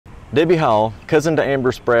Debbie Hall, cousin to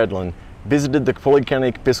Amber Spradlin, visited the Floyd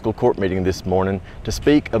County Fiscal Court meeting this morning to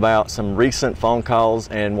speak about some recent phone calls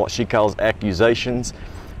and what she calls accusations.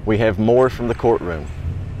 We have more from the courtroom.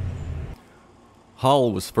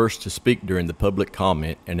 Hall was first to speak during the public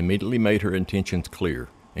comment and immediately made her intentions clear,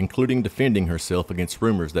 including defending herself against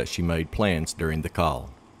rumors that she made plans during the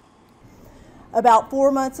call. About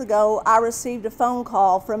 4 months ago, I received a phone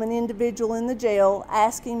call from an individual in the jail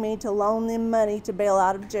asking me to loan them money to bail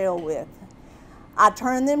out of jail with. I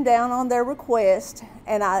turned them down on their request,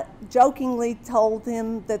 and I jokingly told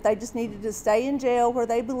them that they just needed to stay in jail where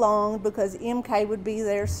they belonged because MK would be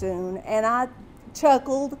there soon, and I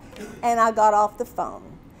chuckled and I got off the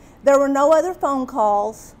phone. There were no other phone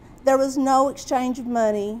calls. There was no exchange of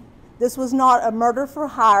money. This was not a murder for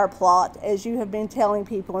hire plot, as you have been telling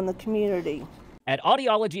people in the community. At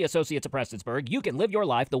Audiology Associates of Prestonsburg, you can live your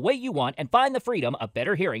life the way you want and find the freedom of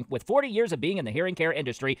better hearing. With 40 years of being in the hearing care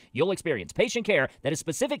industry, you'll experience patient care that is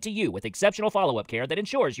specific to you with exceptional follow-up care that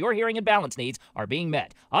ensures your hearing and balance needs are being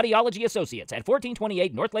met. Audiology Associates at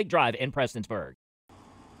 1428 North Lake Drive in Prestonsburg.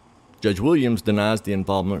 Judge Williams denies the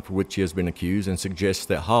involvement for which he has been accused and suggests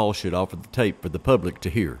that Hall should offer the tape for the public to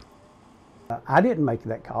hear. I didn't make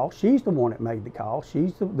that call. She's the one that made the call.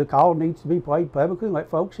 The call needs to be played publicly and let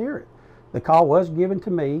folks hear it. The call was given to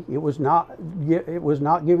me. It was not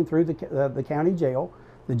given through the county jail.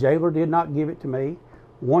 The jailer did not give it to me.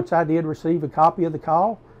 Once I did receive a copy of the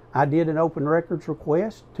call, I did an open records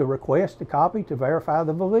request to request a copy to verify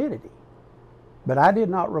the validity. But I did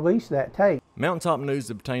not release that tape. Mountaintop News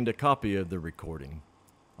obtained a copy of the recording.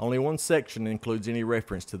 Only one section includes any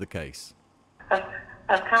reference to the case. I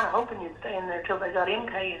was kind of hoping you'd stay in there till they got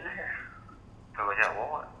MK in there. Till they got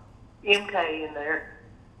what? MK in there.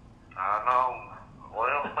 I know. Well,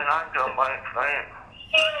 I mean, I can go back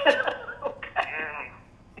to that. Okay.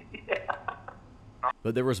 Yeah.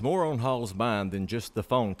 But there was more on Hall's mind than just the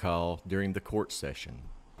phone call during the court session.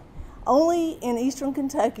 Only in eastern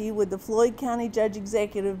Kentucky would the Floyd County Judge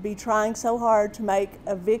Executive be trying so hard to make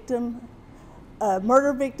a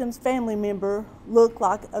murder victim's family member look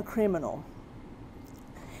like a criminal.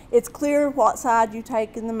 It's clear what side you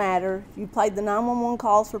take in the matter. You played the 911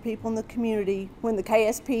 calls for people in the community when the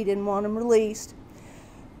KSP didn't want them released.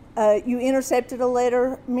 You intercepted a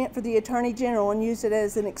letter meant for the Attorney General and used it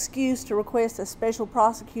as an excuse to request a special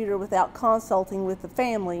prosecutor without consulting with the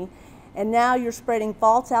family. And now you're spreading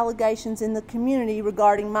false allegations in the community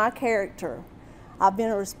regarding my character. I've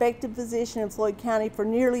been a respected physician in Floyd County for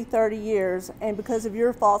nearly 30 years, and because of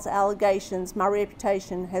your false allegations, my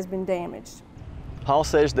reputation has been damaged. Hall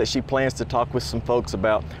says that she plans to talk with some folks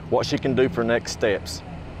about what she can do for next steps.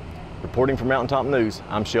 Reporting for Mountaintop News,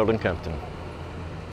 I'm Sheldon Compton.